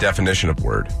gave me the definition of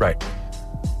word. Right.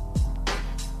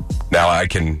 Now I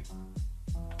can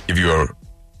give you a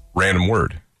random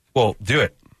word. Well, do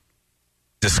it.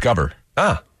 Discover.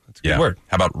 That's a good word.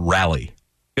 How about rally?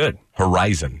 Good.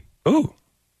 Horizon. Ooh.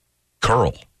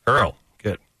 Curl.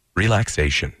 Good.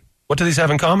 Relaxation. What do these have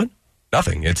in common?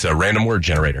 Nothing. It's a random word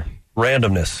generator.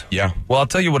 Randomness. Yeah. Well, I'll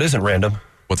tell you what isn't random.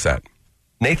 What's that?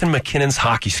 Nathan McKinnon's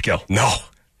hockey skill. No,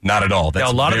 not at all.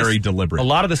 That's very of deliberate. A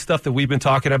lot of the stuff that we've been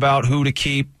talking about, who to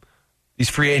keep, these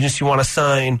free agents you want to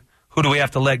sign, who do we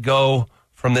have to let go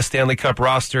from this Stanley Cup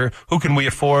roster, who can we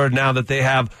afford now that they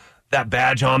have that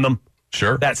badge on them,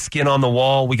 Sure. that skin on the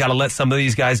wall. We got to let some of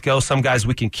these guys go, some guys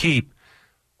we can keep.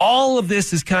 All of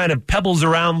this is kind of pebbles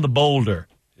around the boulder,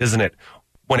 isn't it,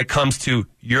 when it comes to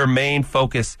your main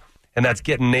focus, and that's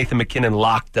getting Nathan McKinnon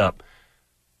locked up.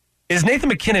 Is Nathan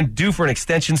McKinnon due for an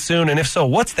extension soon? And if so,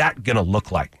 what's that going to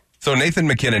look like? So Nathan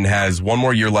McKinnon has one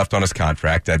more year left on his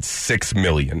contract at $6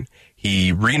 million.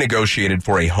 He renegotiated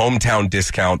for a hometown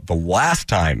discount the last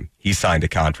time he signed a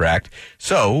contract.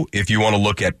 So if you want to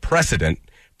look at precedent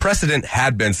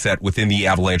had been set within the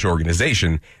Avalanche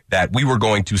organization that we were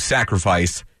going to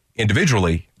sacrifice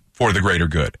individually for the greater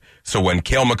good. So when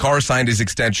Cale Makar signed his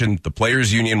extension, the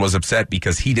players union was upset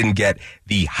because he didn't get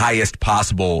the highest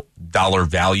possible dollar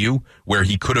value where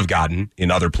he could have gotten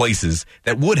in other places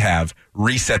that would have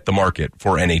reset the market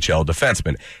for NHL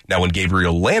defensemen. Now, when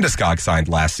Gabriel Landeskog signed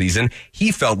last season,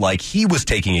 he felt like he was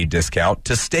taking a discount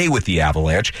to stay with the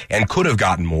Avalanche and could have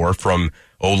gotten more from,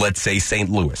 let's say St.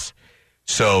 Louis.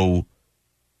 So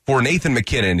for Nathan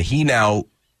MacKinnon, he now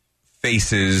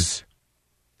faces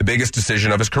the biggest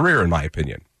decision of his career, in my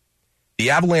opinion.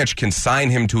 The Avalanche can sign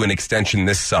him to an extension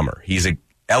this summer. He's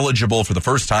eligible for the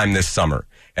first time this summer.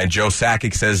 And Joe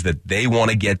Sakic says that they want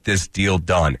to get this deal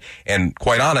done. And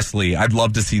quite honestly, I'd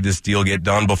love to see this deal get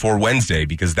done before Wednesday,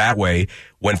 because that way,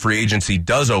 when free agency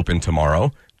does open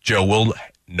tomorrow, Joe will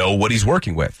know what he's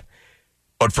working with.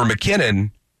 But for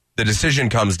MacKinnon, the decision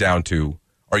comes down to,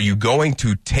 are you going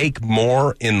to take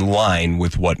more in line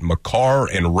with what Makar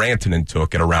and Rantanen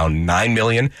took at around $9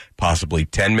 million, possibly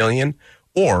 $10 million?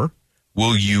 Or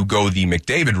will you go the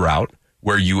McDavid route,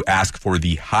 where you ask for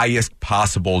the highest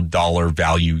possible dollar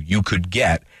value you could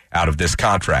get out of this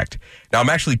contract? Now, I'm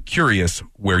actually curious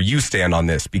where you stand on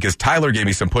this, because Tyler gave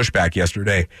me some pushback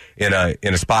yesterday in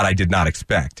a spot I did not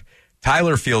expect.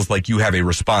 Tyler feels like you have a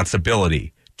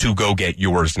responsibility to go get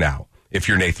yours now, if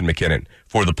you're Nathan MacKinnon,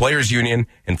 for the players union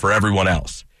and for everyone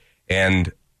else.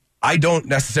 And I don't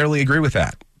necessarily agree with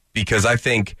that, because I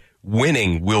think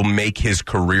winning will make his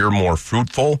career more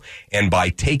fruitful. And by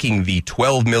taking the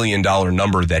 $12 million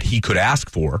number that he could ask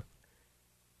for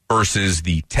versus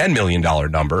the $10 million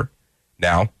number,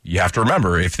 now you have to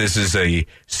remember, if this is a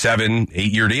 7-8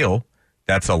 year deal,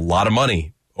 that's a lot of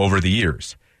money over the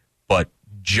years. But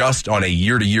just on a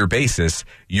year-to-year basis,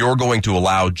 you're going to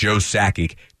allow Joe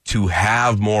Sakic to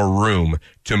have more room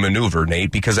to maneuver,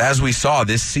 Nate, because as we saw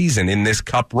this season in this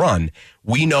cup run,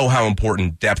 we know how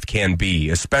important depth can be,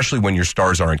 especially when your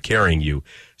stars aren't carrying you.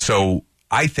 So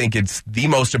I think it's the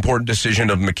most important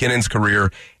decision of McKinnon's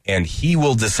career, and he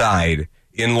will decide,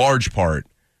 in large part,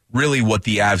 really what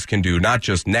the Avs can do, not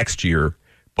just next year,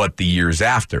 but the years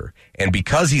after. And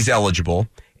because he's eligible,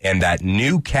 and that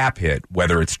new cap hit,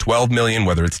 whether it's $12 million,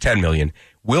 whether it's $10 million,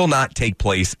 will not take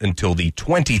place until the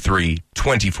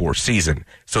 23-24 season.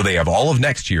 So they have all of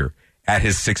next year at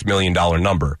his $6 million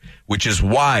number, which is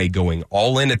why going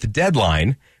all in at the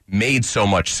deadline made so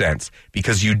much sense,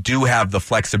 because you do have the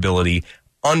flexibility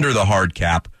under the hard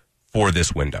cap for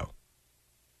this window.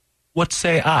 What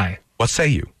say I? What say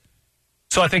you?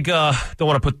 So I think, don't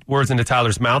want to put words into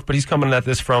Tyler's mouth, but he's coming at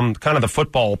this from kind of the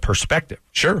football perspective.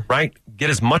 Sure. Right? Get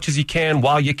as much as you can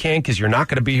while you can, because you're not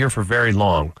going to be here for very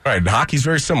long. Right. And hockey's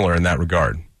very similar in that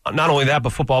regard. Not only that,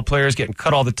 but football players getting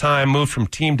cut all the time, moved from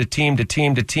team to team to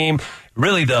team to team.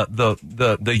 Really,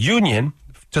 the union,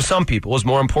 to some people, is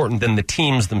more important than the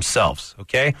teams themselves,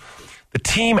 okay? The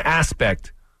team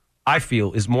aspect, I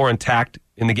feel, is more intact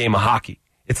in the game of hockey.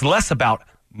 It's less about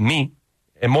me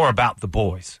and more about the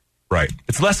boys. Right.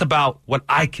 It's less about what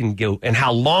I can do and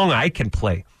how long I can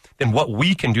play than what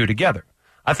we can do together.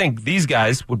 I think these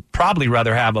guys would probably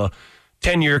rather have a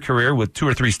 10-year career with 2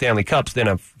 or 3 Stanley Cups than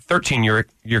a 13-year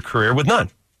career with none.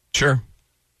 Sure.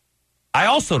 I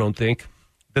also don't think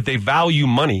that they value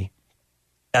money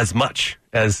as much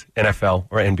as NFL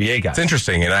or NBA guys. It's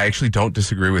interesting, and I actually don't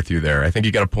disagree with you there. I think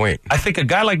you got a point. I think a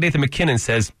guy like Nathan MacKinnon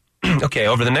says, okay,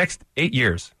 over the next 8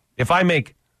 years, if I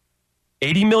make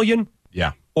 $80 million,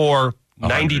 yeah, or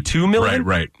 $92 million,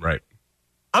 right,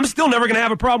 I'm still never going to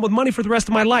have a problem with money for the rest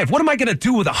of my life. What am I going to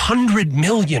do with $100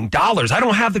 million? I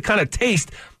don't have the kind of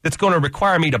taste that's going to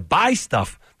require me to buy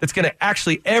stuff that's going to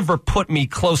actually ever put me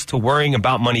close to worrying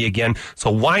about money again.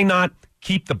 So why not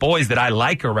keep the boys that I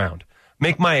like around?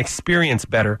 Make my experience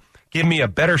better. Give me a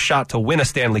better shot to win a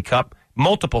Stanley Cup,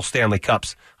 multiple Stanley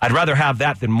Cups. I'd rather have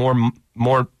that than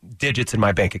more digits in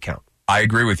my bank account. I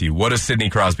agree with you. What does Sidney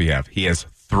Crosby have? He has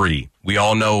 3. We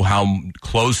all know how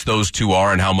close those two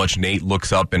are and how much Nate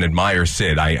looks up and admires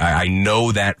Sid. I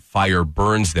know that fire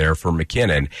burns there for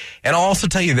MacKinnon. And I'll also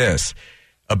tell you this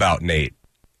about Nate.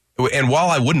 And while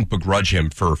I wouldn't begrudge him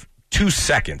for 2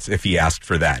 seconds if he asked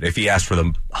for that, if he asked for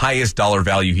the highest dollar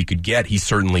value he could get, he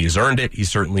certainly has earned it. He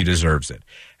certainly deserves it.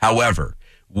 However,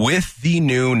 with the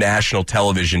new national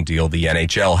television deal the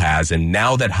NHL has, and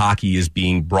now that hockey is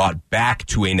being brought back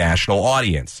to a national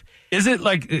audience. Is it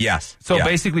like... Yes. So yeah.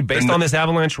 Basically, based on this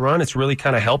Avalanche run, it's really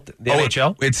kind of helped the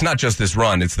NHL? It's not just this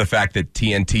run. It's the fact that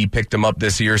TNT picked them up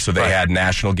this year, so they had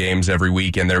national games every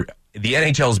week, and the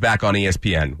NHL is back on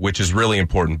ESPN, which is really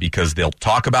important because they'll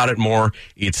talk about it more.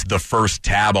 It's the first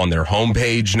tab on their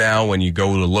homepage now when you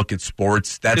go to look at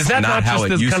sports. That's is that not how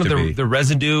just it used kind to of be. The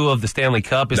residue of the Stanley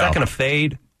Cup? Is that going to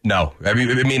fade? No. I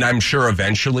mean, I'm sure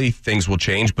eventually things will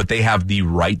change, but they have the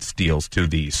rights deals to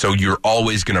these. So you're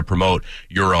always going to promote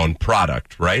your own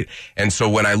product, right? And so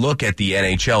when I look at the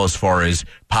NHL as far as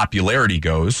popularity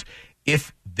goes,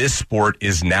 if this sport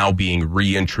is now being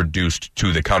reintroduced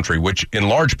to the country, which in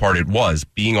large part it was.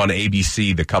 Being on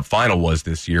ABC, the Cup Final was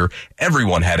this year.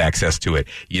 Everyone had access to it.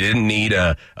 You didn't need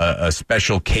a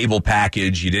special cable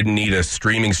package. You didn't need a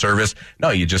streaming service. No,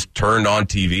 you just turned on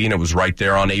TV and it was right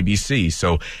there on ABC.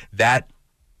 So that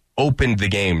opened the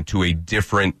game to a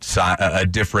different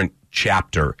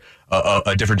chapter,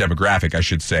 a different demographic, I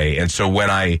should say. And so when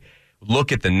I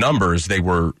look at the numbers, they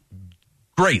were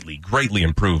greatly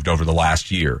improved over the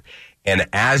last year. And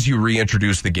as you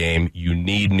reintroduce the game, you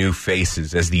need new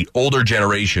faces as the older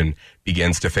generation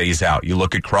begins to phase out. You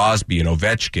look at Crosby and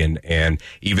Ovechkin and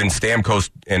even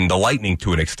Stamkos and the Lightning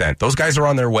to an extent. Those guys are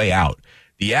on their way out.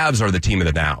 The Avs are the team of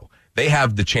the now. They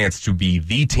have the chance to be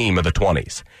the team of the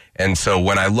 20s. And so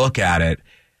when I look at it,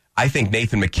 I think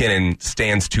Nathan MacKinnon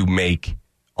stands to make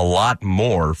a lot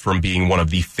more from being one of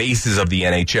the faces of the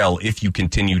NHL if you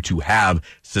continue to have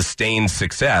sustained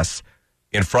success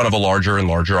in front of a larger and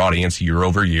larger audience year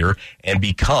over year and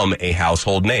become a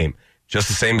household name, just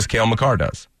the same as Cale Makar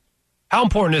does. How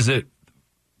important is it?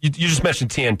 You just mentioned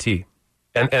TNT,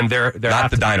 and they're not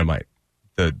the Dynamite,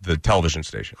 the television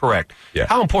station. Correct. Yeah.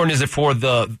 How important is it for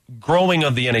the growing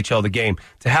of the NHL, the game,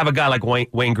 to have a guy like Wayne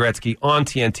Gretzky on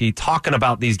TNT talking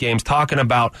about these games, talking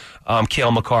about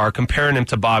Cale Makar, comparing him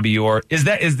to Bobby Orr? Does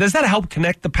that help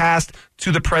connect the past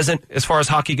to the present as far as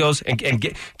hockey goes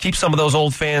and keep some of those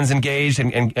old fans engaged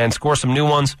and score some new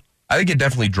ones? I think it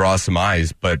definitely draws some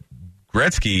eyes, but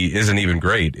Gretzky isn't even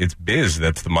great. It's Biz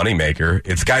that's the moneymaker.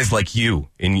 It's guys like you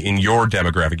in your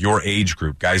demographic, your age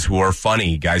group, guys who are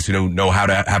funny, guys who know how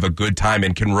to have a good time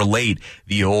and can relate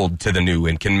the old to the new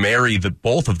and can marry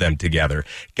both of them together.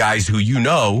 Guys who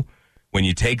when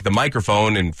you take the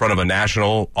microphone in front of a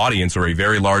national audience or a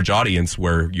very large audience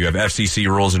where you have FCC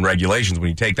rules and regulations, when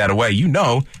you take that away,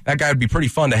 that guy would be pretty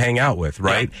fun to hang out with,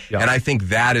 right? Yeah. And I think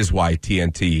that is why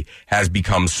TNT has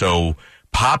become so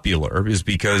popular, is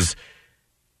because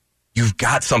you've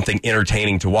got something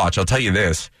entertaining to watch. I'll tell you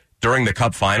this. During the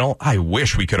Cup Final, I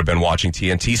wish we could have been watching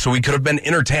TNT so we could have been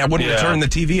entertained. I wouldn't have turned the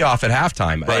TV off at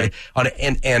halftime. Right.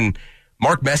 And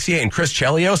Mark Messier and Chris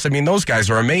Chelios, I mean, those guys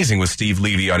are amazing with Steve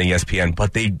Levy on ESPN,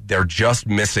 but they're just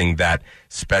missing that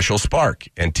special spark,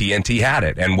 and TNT had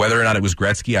it. And whether or not it was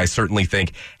Gretzky, I certainly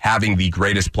think having the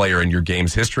greatest player in your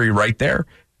game's history right there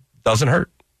doesn't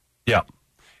hurt. Yeah.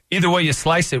 Either way you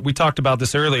slice it, we talked about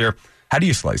this earlier. How do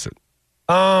you slice it?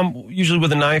 Usually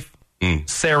with a knife,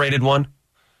 serrated one.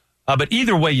 But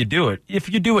either way you do it, if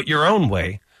you do it your own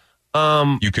way,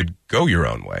 you could go your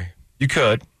own way. You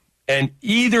could. And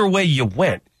either way you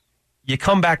went, you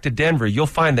come back to Denver, you'll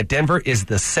find that Denver is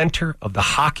the center of the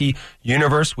hockey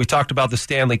universe. We talked about the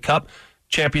Stanley Cup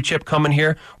championship coming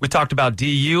here. We talked about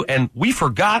DU, and we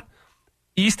forgot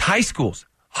East High School's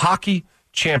hockey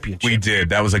championship. We did.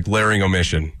 That was a glaring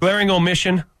omission.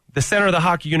 The center of the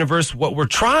hockey universe. What we're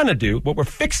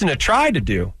fixing to try to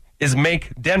do is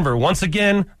make Denver, once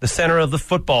again, the center of the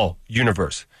football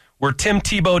universe. We're Tim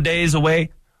Tebow days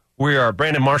away. We are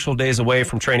Brandon Marshall days away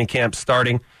from training camp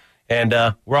starting. And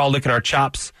we're all licking our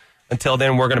chops. Until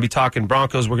then, we're going to be talking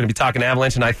Broncos. We're going to be talking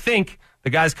Avalanche. And I think the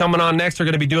guys coming on next are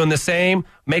going to be doing the same.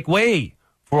 Make way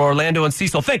for Orlando and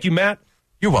Cecil. Thank you, Matt.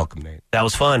 You're welcome, Nate. That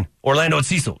was fun. Orlando and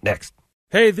Cecil next.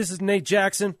 Hey, this is Nate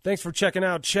Jackson. Thanks for checking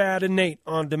out Chad and Nate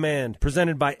on Demand,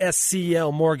 presented by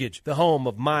SCL Mortgage, the home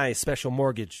of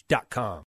MySpecialMortgage.com.